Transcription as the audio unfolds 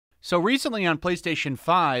So recently on PlayStation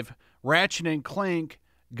 5, Ratchet and Clank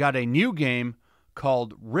got a new game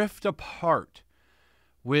called Rift Apart,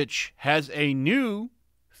 which has a new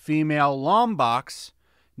female Lombox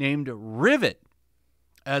named Rivet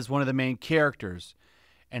as one of the main characters.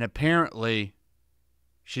 And apparently,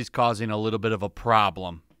 she's causing a little bit of a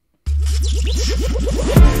problem.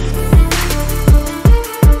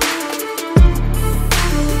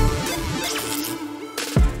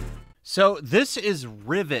 So this is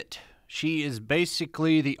Rivet. She is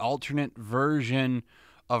basically the alternate version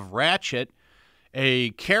of Ratchet, a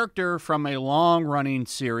character from a long-running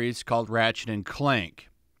series called Ratchet and Clank.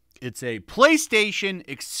 It's a PlayStation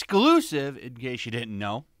exclusive, in case you didn't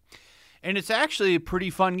know. And it's actually a pretty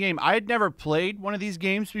fun game. I had never played one of these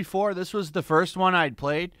games before. This was the first one I'd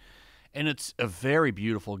played. And it's a very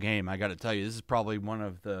beautiful game, I got to tell you. This is probably one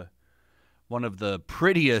of the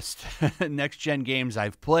prettiest next-gen games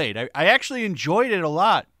I've played. I actually enjoyed it a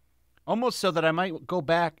lot, almost so that I might go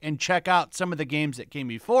back and check out some of the games that came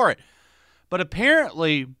before it. But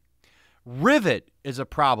apparently, Rivet is a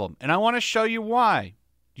problem, and I want to show you why.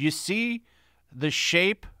 Do you see the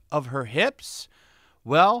shape of her hips?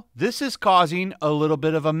 Well, this is causing a little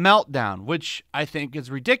bit of a meltdown, which I think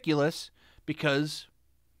is ridiculous because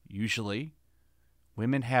usually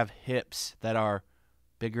women have hips that are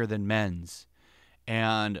bigger than men's.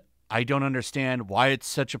 And I don't understand why it's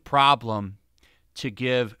such a problem to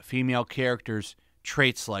give female characters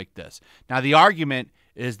traits like this. Now, the argument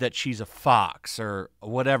is that she's a fox or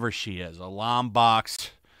whatever she is, a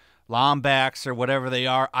lombax, or whatever they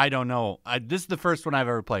are. I don't know. This is the first one I've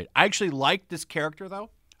ever played. I actually like this character,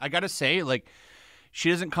 though. I got to say, like,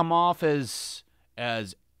 she doesn't come off as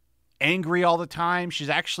angry all the time. She's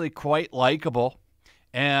actually quite likable.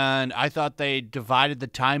 And I thought they divided the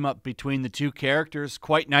time up between the two characters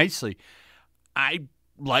quite nicely. I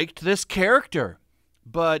liked this character,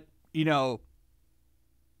 but, you know,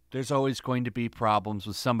 there's always going to be problems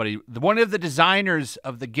with somebody. One of the designers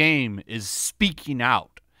of the game is speaking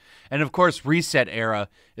out. And, of course, Reset Era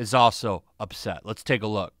is also upset. Let's take a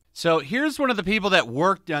look. So here's one of the people that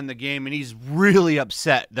worked on the game, and he's really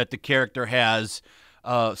upset that the character has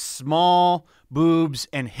small boobs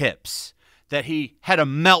and hips, that he had a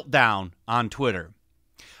meltdown on Twitter.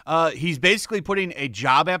 He's basically putting a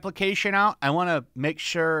job application out. I want to make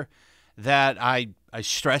sure that I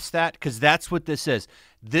stress that, because that's what this is.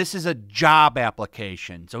 This is a job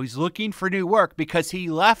application. So he's looking for new work because he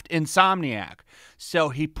left Insomniac. So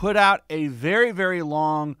he put out a very, very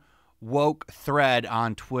long woke thread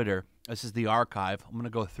on Twitter. This is the archive. I'm going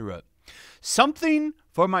to go through it. Something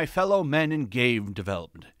for my fellow men in game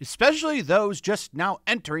development, especially those just now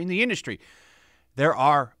entering the industry. There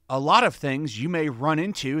are a lot of things you may run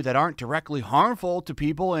into that aren't directly harmful to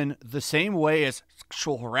people in the same way as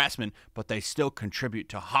sexual harassment, but they still contribute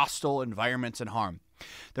to hostile environments and harm.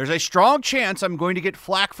 There's a strong chance I'm going to get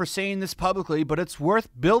flack for saying this publicly, but it's worth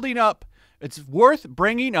building up. It's worth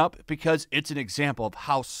bringing up because it's an example of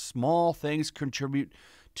how small things contribute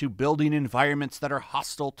to building environments that are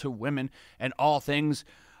hostile to women and all things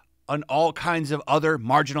and all kinds of other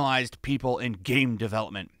marginalized people in game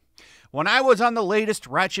development. When I was on the latest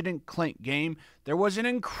Ratchet and Clank game, there was an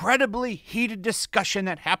incredibly heated discussion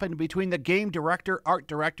that happened between the game director, art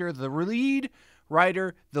director, the lead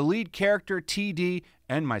writer, the lead character, TD,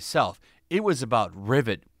 and myself. It was about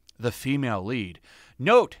Rivet, the female lead.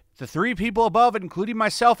 Note, the three people above, including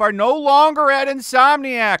myself, are no longer at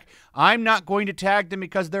Insomniac. I'm not going to tag them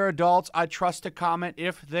because they're adults. I trust to comment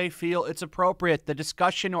if they feel it's appropriate. The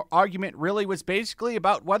discussion or argument really was basically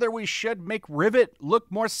about whether we should make Rivet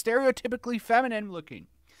look more stereotypically feminine looking.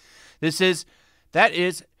 That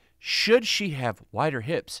is, should she have wider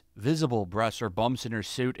hips, visible breasts or bumps in her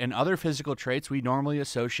suit, and other physical traits we normally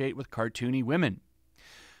associate with cartoony women?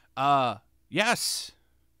 Yes.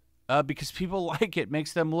 Because people like it.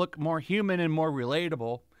 Makes them look more human and more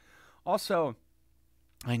relatable. Also,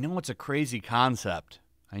 I know it's a crazy concept.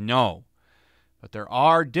 I know. But there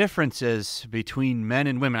are differences between men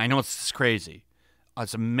and women. I know it's crazy.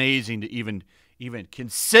 It's amazing to even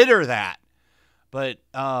consider that. But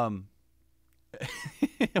why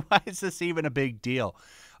is this even a big deal?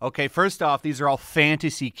 Okay, first off, these are all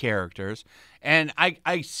fantasy characters. And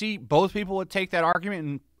I see both people would take that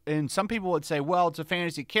argument and some people would say, well, it's a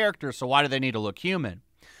fantasy character, so why do they need to look human?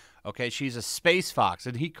 Okay, she's a space fox,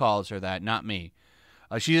 and he calls her that, not me.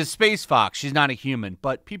 She's a space fox. She's not a human.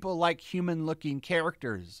 But people like human-looking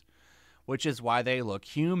characters, which is why they look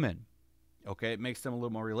human. Okay, it makes them a little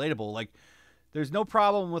more relatable. Like, there's no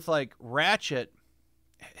problem with, like, Ratchet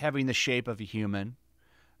having the shape of a human,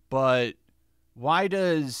 but why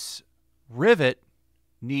does Rivet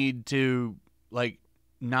need to, like,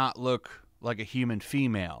 not look like a human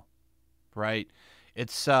female, right?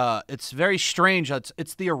 It's very strange.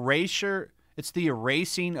 It's the erasure. It's the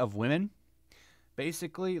erasing of women,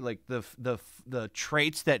 basically. Like the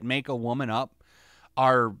traits that make a woman up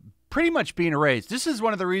are pretty much being erased. This is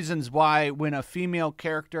one of the reasons why when a female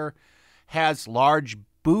character has large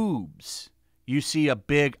boobs, you see a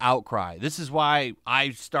big outcry. This is why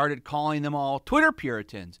I started calling them all Twitter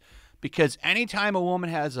Puritans, because anytime a woman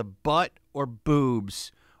has a butt or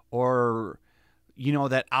boobs or, you know,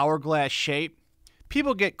 that hourglass shape,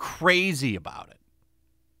 people get crazy about it.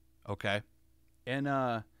 Okay?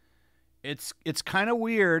 And it's kind of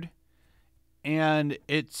weird, and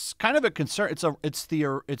it's kind of a concern.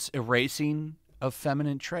 It's erasing of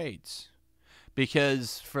feminine traits.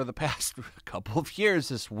 Because for the past couple of years,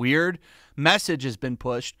 this weird message has been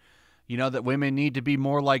pushed, you know, that women need to be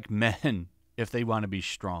more like men if they want to be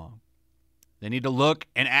strong. They need to look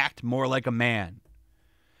and act more like a man.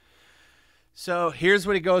 So here's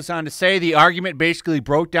what he goes on to say. The argument basically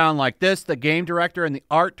broke down like this. The game director and the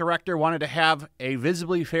art director wanted to have a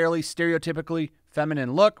visibly, fairly stereotypically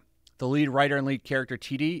feminine look. The lead writer and lead character,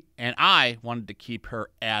 TD, and I wanted to keep her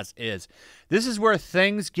as is. This is where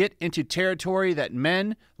things get into territory that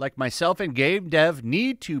men like myself and game dev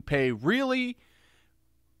need to pay really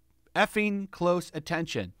effing close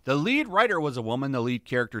attention. The lead writer was a woman. The lead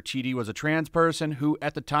character, TD, was a trans person who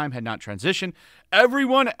at the time had not transitioned.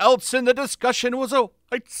 Everyone else in the discussion was a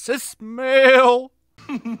white cis male.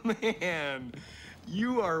 Man,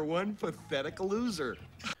 you are one pathetic loser.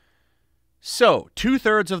 So,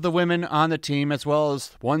 2/3 of the women on the team, as well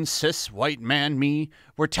as one cis white man, me,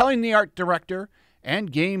 were telling the art director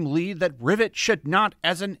and game lead that Rivet should not,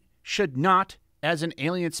 as an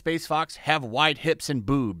alien space fox, have wide hips and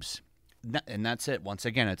boobs. And that's it. Once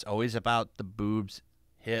again, it's always about the boobs,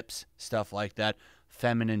 hips, stuff like that,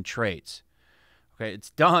 feminine traits. Okay, it's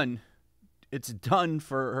done. It's done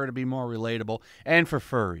for her to be more relatable, and for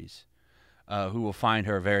furries, who will find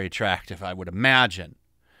her very attractive, I would imagine.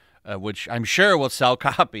 Which I'm sure will sell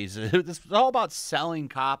copies. This is all about selling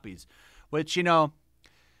copies, which, you know,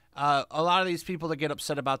 a lot of these people that get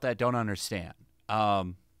upset about that don't understand.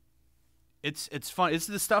 It's fun. It's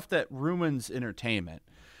the stuff that ruins entertainment.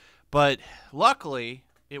 But luckily,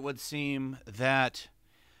 it would seem that,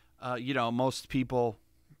 you know, most people,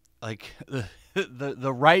 like,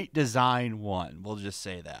 the right design won. We'll just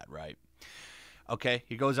say that, right? Okay,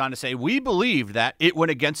 he goes on to say, we believe that it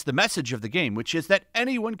went against the message of the game, which is that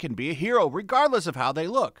anyone can be a hero regardless of how they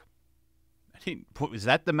look. I mean, is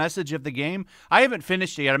that the message of the game? I haven't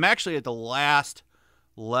finished it yet. I'm actually at the last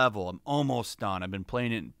level. I'm almost done. I've been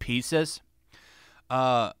playing it in pieces.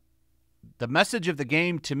 The message of the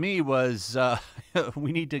game to me was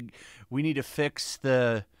we need to fix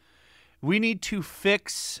the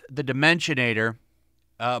Dimensionator.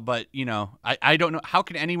 But, you know, I don't know. How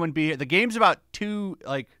can anyone be here? The game's about two,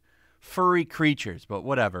 like, furry creatures, but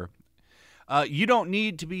whatever. You don't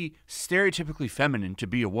need to be stereotypically feminine to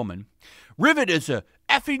be a woman. Rivet is a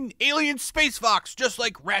effing alien space fox, just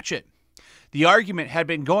like Ratchet. The argument had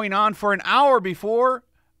been going on for an hour before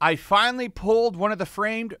I finally pulled one of the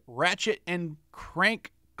framed Ratchet and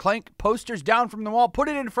Clank posters down from the wall, put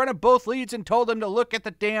it in front of both leads, and told them to look at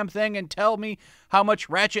the damn thing and tell me how much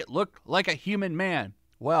Ratchet looked like a human man.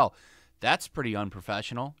 Well, that's pretty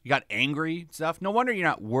unprofessional. You got angry and stuff. No wonder you're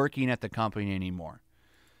not working at the company anymore.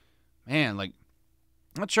 Man, like,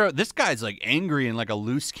 I'm not sure. This guy's, like, angry and like a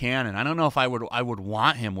loose cannon. I don't know if I would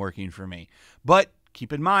want him working for me. But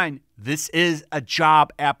keep in mind, this is a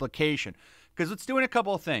job application. Because it's doing a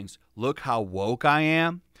couple of things. Look how woke I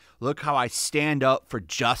am. Look how I stand up for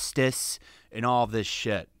justice and all of this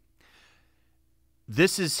shit.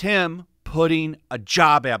 This is him putting a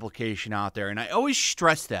job application out there. And I always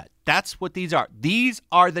stress that. That's what these are. These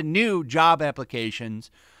are the new job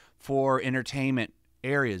applications for entertainment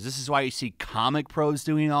areas. This is why you see comic pros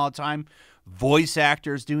doing it all the time, voice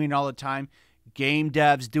actors doing it all the time, game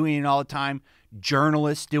devs doing it all the time,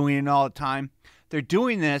 journalists doing it all the time. They're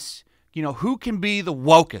doing this, you know, who can be the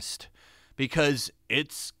wokest? Because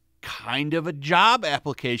it's kind of a job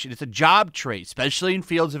application. It's a job trait, especially in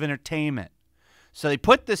fields of entertainment. So they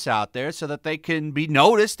put this out there so that they can be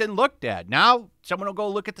noticed and looked at. Now, someone will go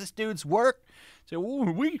look at this dude's work, say,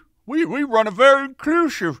 "Ooh, we run a very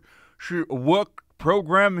inclusive work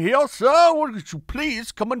program here, sir. Would you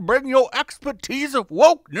please come and bring your expertise of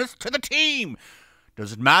wokeness to the team?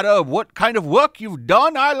 Doesn't matter what kind of work you've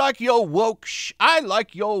done. I like your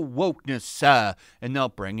wokeness, sir." And they'll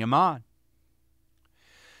bring him on.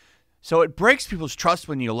 So it breaks people's trust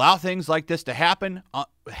when you allow things like this to happen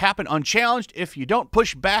unchallenged. If you don't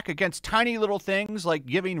push back against tiny little things like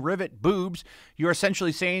giving Rivet boobs, you're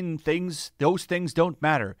essentially saying those things don't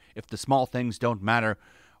matter. If the small things don't matter,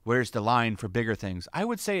 where's the line for bigger things? I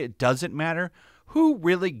would say it doesn't matter. Who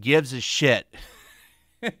really gives a shit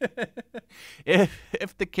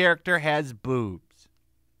if the character has boobs?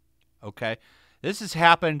 Okay? This has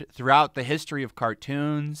happened throughout the history of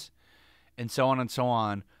cartoons and so on and so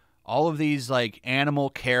on. All of these like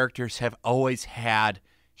animal characters have always had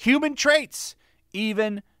human traits,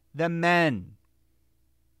 even the men.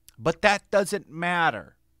 But that doesn't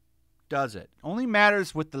matter, does it? Only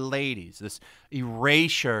matters with the ladies, this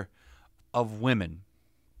erasure of women.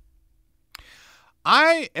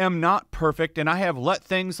 I am not perfect, and I have let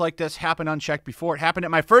things like this happen unchecked before. It happened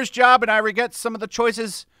at my first job, and I regret some of the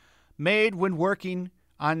choices made when working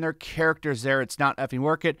on their characters there. It's not effing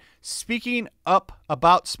worth it. Speaking up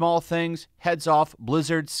about small things, heads off,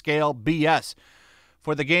 Blizzard scale BS.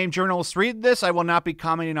 For the game journalists read this, I will not be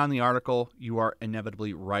commenting on the article you are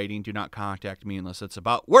inevitably writing. Do not contact me unless it's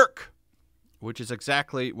about work, which is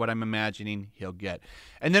exactly what I'm imagining he'll get.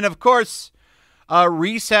 And then, of course,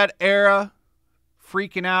 Reset Era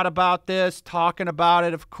freaking out about this, talking about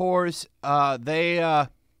it, of course. They are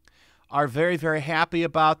very, very happy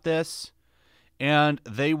about this. And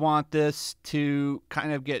they want this to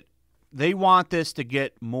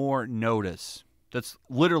get more notice. That's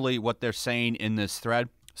literally what they're saying in this thread.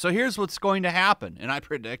 So here's what's going to happen, and I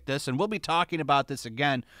predict this, and we'll be talking about this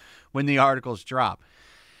again when the articles drop.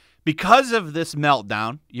 Because of this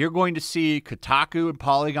meltdown, you're going to see Kotaku and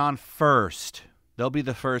Polygon first. They'll be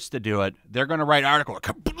the first to do it. They're going to write articles. I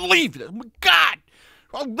can't believe this. Oh my God.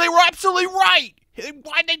 Well, they were absolutely right.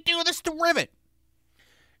 Why'd they do this to Rivet?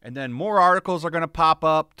 And then more articles are going to pop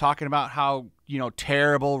up talking about how,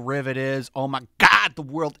 terrible Rivet is. Oh, my God, the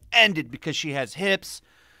world ended because she has hips.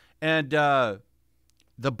 And the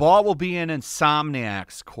ball will be in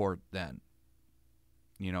Insomniac's court then.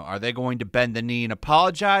 Are they going to bend the knee and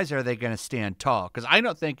apologize, or are they going to stand tall? Because I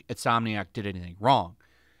don't think Insomniac did anything wrong.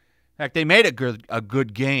 In fact, they made a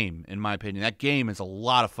good game, in my opinion. That game is a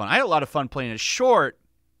lot of fun. I had a lot of fun playing it. Short,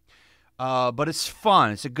 but it's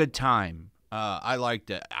fun. It's a good time. I liked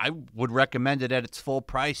it. I would recommend it at its full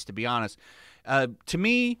price, to be honest. To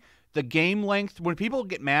me, the game length, when people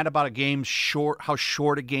get mad about a game how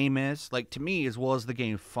short a game is, like to me, as well as the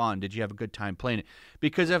game fun, did you have a good time playing it?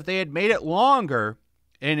 Because if they had made it longer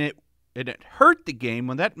and it hurt the game,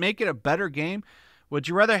 would that make it a better game? Would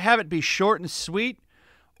you rather have it be short and sweet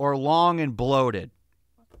or long and bloated?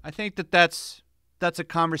 I think that's a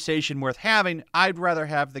conversation worth having. I'd rather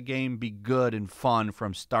have the game be good and fun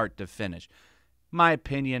from start to finish. My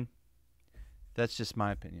opinion. That's just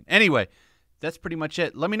my opinion. Anyway, that's pretty much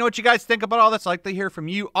it. Let me know what you guys think about all this. I'd like to hear from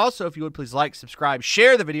you. Also, if you would, please like, subscribe,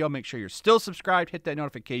 share the video. Make sure you're still subscribed. Hit that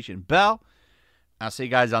notification bell. I'll see you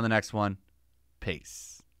guys on the next one.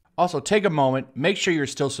 Peace. Also, take a moment. Make sure you're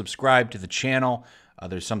still subscribed to the channel.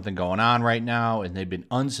 There's something going on right now, and they've been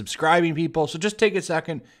unsubscribing people. So just take a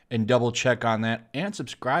second and double check on that, and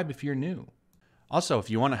subscribe if you're new. Also, if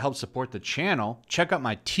you want to help support the channel, check out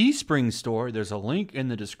my Teespring store. There's a link in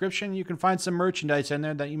the description. You can find some merchandise in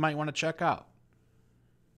there that you might want to check out.